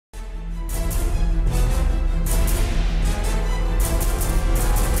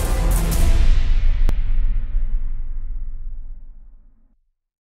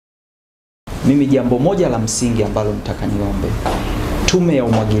mimi jambo moja la msingi ambalo nataka niombe, tume ya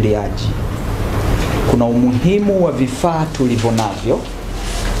umwagiliaji, kuna umuhimu wa vifaa tulivyonavyo.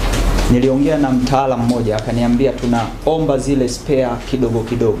 Niliongea na mtaalamu mmoja akaniambia tunaomba zile spare kidogo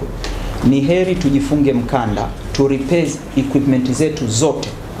kidogo. Ni heri tujifunge mkanda, tu repair equipment zetu zote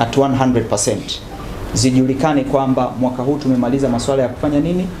at 100%. Zijulikane kwamba mwaka huu tumemaliza masuala ya kufanya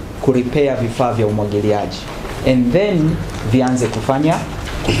nini? Kurepair vifaa vya umwagiliaji. And then vianze kufanya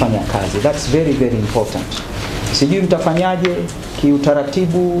kazi. That's very very important. Sijui mtafanyaje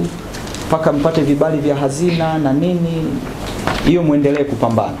kiutaratibu mpaka mpate vibali vya hazina na nini, hiyo muendelee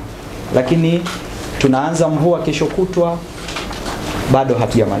kupambana. Lakini tunaanza mvua kesho kutwa, bado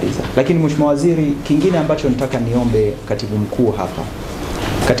hatujamaliza. Lakini Mheshimiwa Waziri, kingine ambacho nataka niombe katibu mkuu hapa,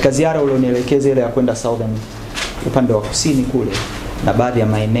 katika ziara ulionielekeza ile ya kwenda Southern, upande wa kusini kule na baadhi ya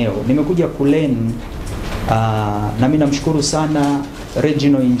maeneo, nimekuja kulen na mimi namshukuru sana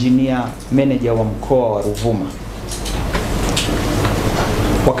Regional Engineer Manager wa mkoa wa Ruvuma.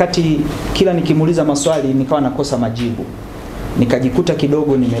 Wakati kila nikimuuliza maswali nikawa nakosa majibu, nikajikuta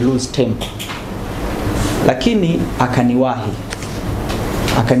kidogo lose temper. Lakini akaniwahi,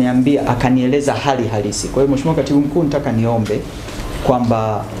 akaniambia, akanieleza hali halisi. Kwa hiyo Mheshimiwa Katibu Mkuu, nataka niombe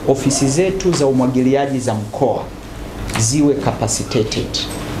kwamba ofisi zetu za umwagiliaji za mkoa ziwe capacitated,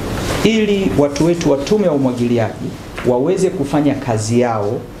 ili watu wetu wa tume ya umwagiliaji waweze kufanya kazi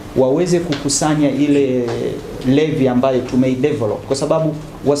yao, waweze kukusanya ile levy ambayo tumeidevelop, kwa sababu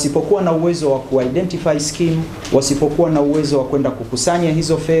wasipokuwa na uwezo wa kuidentify scheme, wasipokuwa na uwezo wa kwenda kukusanya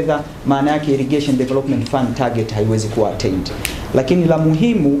hizo fedha, maana yake irrigation development fund target haiwezi kuwa attained. Lakini la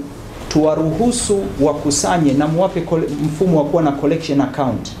muhimu, tuwaruhusu wakusanye na muwape mfumo wa kuwa na collection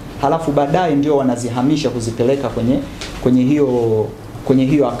account, halafu baadaye ndio wanazihamisha kuzipeleka kwenye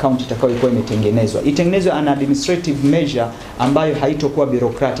hiyo account itakayokuwa imetengenezwa. Itengenezwe an administrative measure ambayo haitokuwa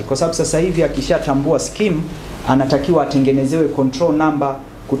bureaucratic, kwa sababu sasa hivi akishatambua scheme anatakiwa atengenezewe control number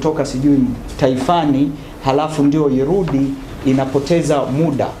kutoka sijui taifani, halafu ndio irudi, inapoteza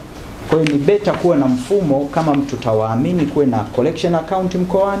muda. Kwa hiyo ni beta kuwa na mfumo, kama mtu tawaamini, kuwe na collection account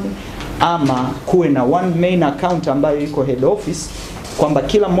mkoani, ama kuwe na one main account ambayo iko head office, kwamba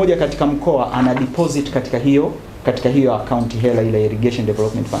kila mmoja katika mkoa ana deposit katika hiyo account hela ile irrigation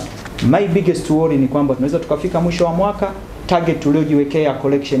development fund. My biggest worry ni kwamba tunaweza tukafika mwisho wa mwaka, target tuliojiwekea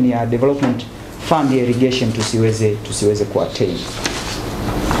collection ya development fund ya irrigation tusiweze kuattain.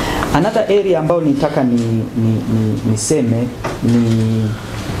 Another area ambayo nitaka niseme ni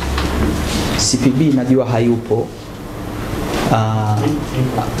CPB, najua hayupo.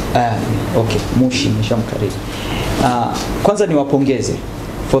 Okay, Mushi nishamkariri. Kwanza niwapongeze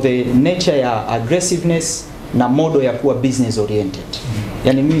for the nature ya aggressiveness na modo ya kuwa business oriented.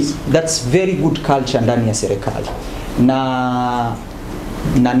 Yani that's very good culture ndani ya serikali. Na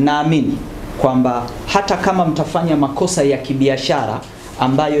naamini kwamba hata kama mtafanya makosa ya kibiashara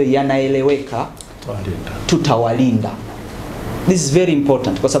ambayo yanaeleweka, tutawalinda. This is very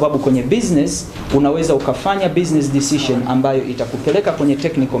important, kwa sababu kwenye business unaweza ukafanya business decision ambayo itakupeleka kwenye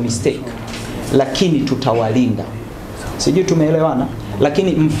technical mistake, lakini tutawalinda. Sijui tumeelewana?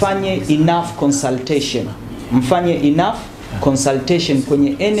 Lakini mfanye enough consultation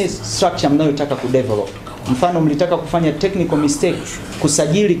kwenye any structure mnayotaka kudevelop. Mfano, mlitaka kufanya technical mistake,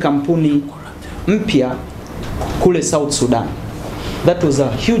 kusajili kampuni mpya kule South Sudan. That was a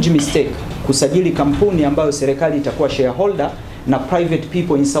huge mistake, kusajili kampuni ambayo serikali itakuwa shareholder na private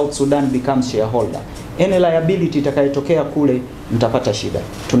people in South Sudan becomes shareholder. Any liability itakayotokea kule mtapata shida.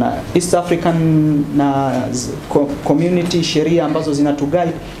 Tuna East African na community sheria ambazo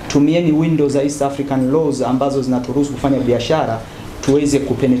zinatuguide, tumieni windows za East African laws ambazo zinaturuhusu kufanya biashara, tuweze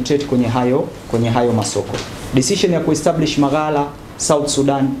kupenetrate kwenye hayo masoko. Decision ya kuestablish maghala South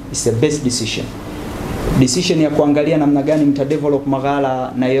Sudan is the best decision. Decision ya kuangalia namna gani mtadevelop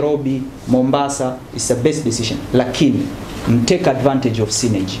maghala Nairobi, Mombasa is the best decision. Lakini take advantage of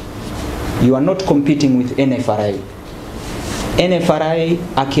synergy. You are not competing with NFRA. NFRA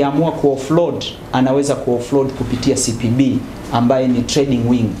akiamua ku-offload, anaweza ku-offload kupitia CPB ambaye ni trading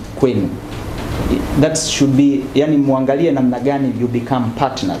wing kwenu. That should be, yani muangalie namna gani you become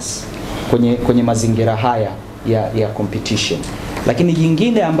partners kwenye mazingira haya ya competition. Lakini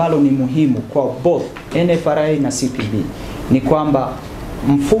jingine ambalo ni muhimu kwa both NFRA na CPB ni kwamba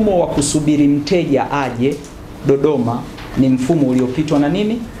mfumo wa kusubiri mteja aje Dodoma ni mfumo uliopitwa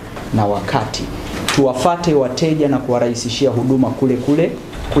na wakati. Tuwafate wateja na kuwarahisishia huduma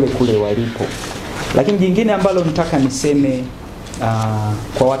kule walipo. Lakini jingine ambalo nataka niseme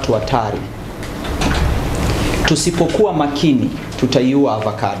kwa watu hatari, tusipokuwa makini tutaiua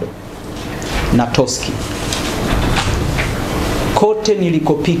avocado na toski. Kote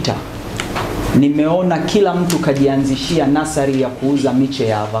nilikopita nimeona kila mtu kajianzishia nasari ya kuuza miche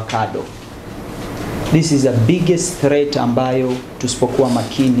ya avocado. This is the biggest threat ambayo tusipokuwa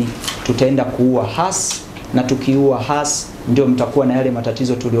makini tutaenda kuua hasi, na tukiua hasi ndio mtakuwa na yale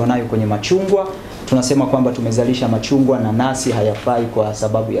matatizo tulionayo kwenye machungwa. Tunasema kwamba tumezalisha machungwa, nanasi hayafai kwa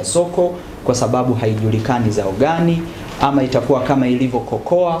sababu ya soko, kwa sababu haijulikani zao gani, ama itakuwa kama ilivyo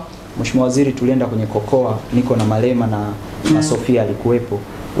kokoa. Mheshimiwa Waziri, tulienda kwenye kokoa, niko na Malema na Sofia alikuwepo.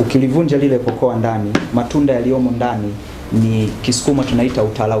 Ukilivunja lile kokoa ndani, matunda yaliomo ndani ni Kisukuma tunaita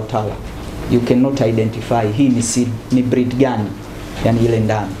utala. You cannot identify hii ni seed, ni breed gani, yani ile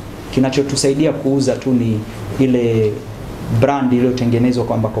ndani. Kinachotusaidia kuuza tu ni ile brand iliyotengenezwa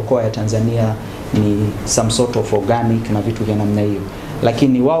kwamba kokoa ya Tanzania ni some sort of organic na vitu vya namna hiyo.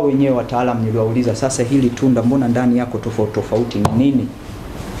 Lakini wao wenyewe wataalamu niliwauliza, sasa hili tunda mbona ndani yako tofauti ni nini?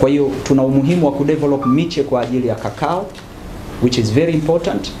 Kwa hiyo tuna umuhimu wa kudevelop miche kwa ajili ya kakao, which is very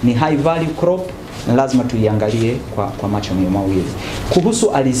important, ni high value crop, na lazima tuiangalie kwa macho mawili.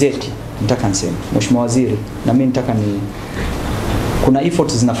 Kuhusu alizeti, nataka niseme Mheshimiwa Waziri, na mimi nataka kuna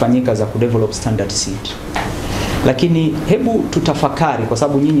efforts zinafanyika za kudevelop standard seed. Lakini hebu tutafakari, kwa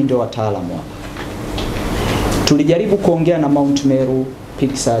sababu nyinyi ndio wataalamu hapa. Tulijaribu kuongea na Mount Meru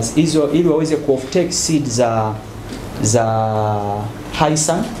Pixars hizo ili waweze ku-offtake seed za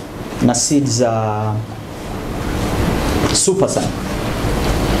Highsun na seed za Supersun.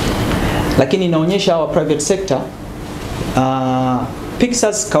 Lakini inaonyesha hawa private sector,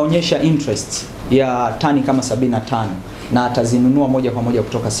 Pixars kaonyesha interest ya tani kama 75 na atazinunua moja kwa moja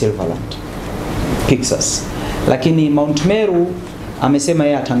kutoka Silverland Pixars. Lakini Mount Meru amesema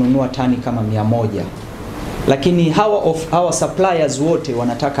yeye atanunua tani kama 100. Lakini hawa suppliers wote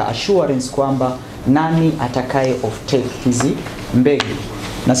wanataka assurance kwamba nani atakaye offtake hizi mbegu.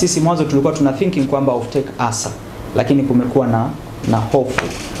 Na sisi mwanzo tulikuwa tuna thinking kwamba offtake ASA, lakini kumekuwa na hofu.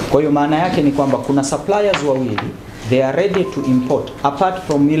 Kwa hiyo maana yake ni kwamba kuna suppliers wawili, they are ready to import apart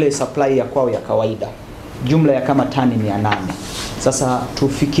from ile supply ya kwao ya kawaida, jumla ya kama tani 800. Sasa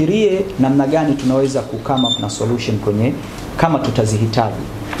tufikirie namna gani tunaweza kukama na solution kwenye kama tutazihitaji,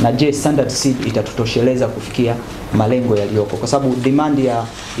 na je standard seed itatutosheleza kufikia malengo yaliyoko, kwa sababu demand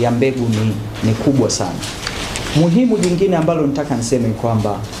ya mbegu ni kubwa sana. Muhimu jingine ambalo nataka niseme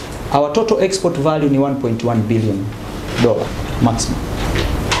kwamba our total export value ni 1.1 billion dollar maximum.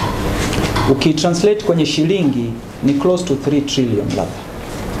 Ukitranslate kwenye shilingi ni close to 3 trillion labda,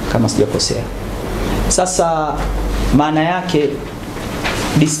 kama sijakosea. Sasa maana yake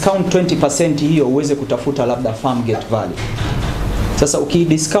discount 20% hiyo uweze kutafuta labda farm gate value. Sasa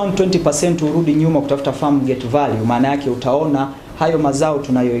ukidiscount 20% urudi nyuma kutafuta farm gate value, maana yake utaona hayo mazao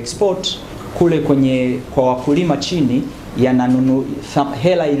tunayo export kule kwa wakulima chini yananunua,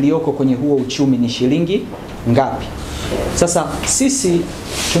 hela iliyoko kwenye huo uchumi ni shilingi ngapi. Sasa sisi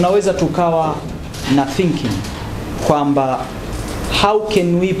tunaweza tukawa na thinking kwamba how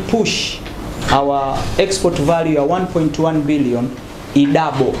can we push our export value ya 1.1 billion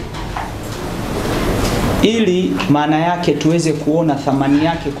idouble, ili maana yake tuweze kuona thamani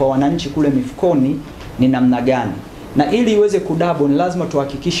yake kwa wananchi kule mifukoni ni namna gani. Na ili iweze kudouble ni lazima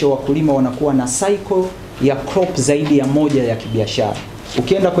tuhakikishe wakulima wanakuwa na cycle ya crop zaidi ya moja ya kibiashara.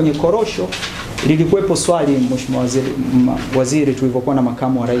 Ukienda kwenye korosho, lilikuwepo swali Mheshimiwa Waziri tulivyokuwa na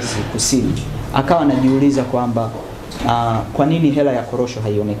makamu wa rais Kusini, akawa anajiuliza kwamba kwa nini hela ya korosho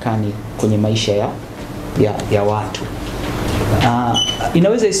haionekani kwenye maisha ya watu.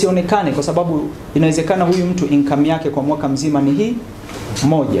 Inaweza isionekane kwa sababu inawezekana huyu mtu income yake kwa mwaka mzima ni hii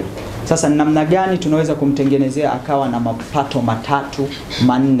moja. Sasa namna gani tunaweza kumtengenezea akawa na mapato 3,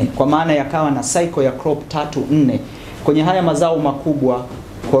 4, kwa maana yakawa na cycle ya crop 3, 4 kwenye haya mazao makubwa: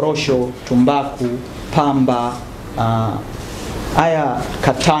 korosho, tumbaku, pamba, haya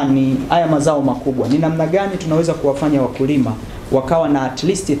katani, haya mazao makubwa. Ni namna gani tunaweza kuwafanya wakulima wakawa na at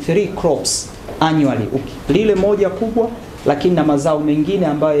least 3 crops annually, lile moja kubwa lakini na mazao mengine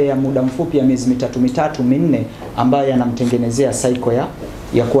ambayo ya muda mfupi ya miezi 3, 4 ambayo yanamtengenezea cycle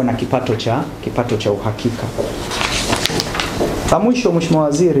ya kuwa na kipato cha uhakika. La mwisho Mheshimiwa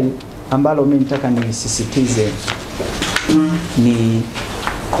Waziri, ambalo mimi nataka nisisitize ni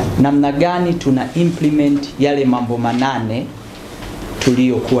namna gani tuna implement yale mambo 8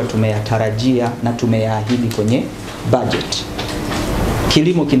 tuliyokuwa tumeyatarajia na tumeyaahidi kwenye budget.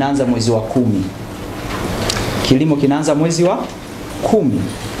 Kilimo kinaanza mwezi wa 10. Kilimo kinaanza mwezi wa 10.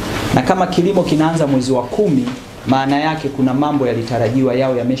 Na kama kilimo kinaanza mwezi wa 10, maana yake kuna mambo yalitarajiwa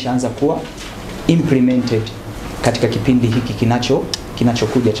yao yameshaanza kuwa implemented katika kipindi hiki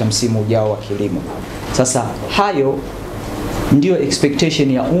kinachokuja cha msimu ujao wa kilimo. Sasa hayo ndio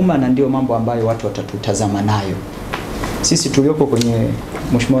expectation ya umma na ndio mambo ambayo watu watatutazama nayo. Sisi tulioko kwenye,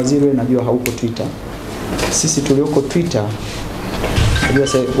 Mheshimiwa Waziri, wewe najua hauko Twitter. Sisi tulioko Twitter, najua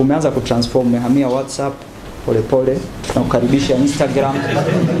sasa umeanza kutransform, umehamia WhatsApp pole, tunakukaribisha Instagram,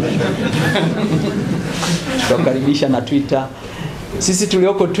 tunakukaribisha na Twitter. Sisi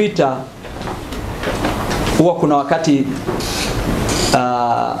tulioko Twitter, huwa kuna wakati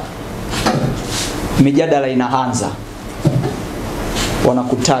mijadala inaanza,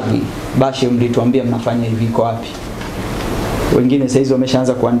 wanakutagi, Bashe mlituambia mnafanya hivi, iko wapi? Wengine sasa hizo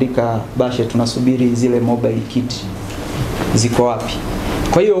wameshaanza kuandika, Bashe tunasubiri zile mobile kit ziko wapi?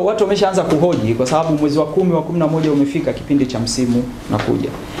 Kwa hiyo watu wameshaanza kuhoji, kwa sababu mwezi wa 10 wa 11 umefika, kipindi cha msimu nakuja.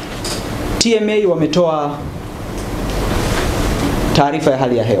 TMA wametoa taarifa ya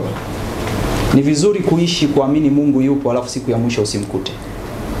hali ya hewa. Ni vizuri kuishi kuamini Mungu yupo alafu siku ya mwisho usimkute.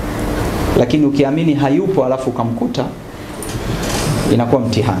 Lakini ukiamini hayupo alafu ukamkuta, inakuwa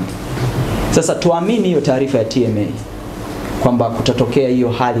mtihani. Sasa tuamini hiyo taarifa ya TMA kwamba kutatokea hiyo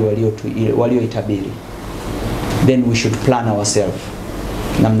hali walioitabiri. Then we should plan ourselves.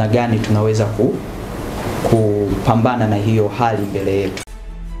 Namna gani tunaweza kupambana na hiyo hali mbele yetu.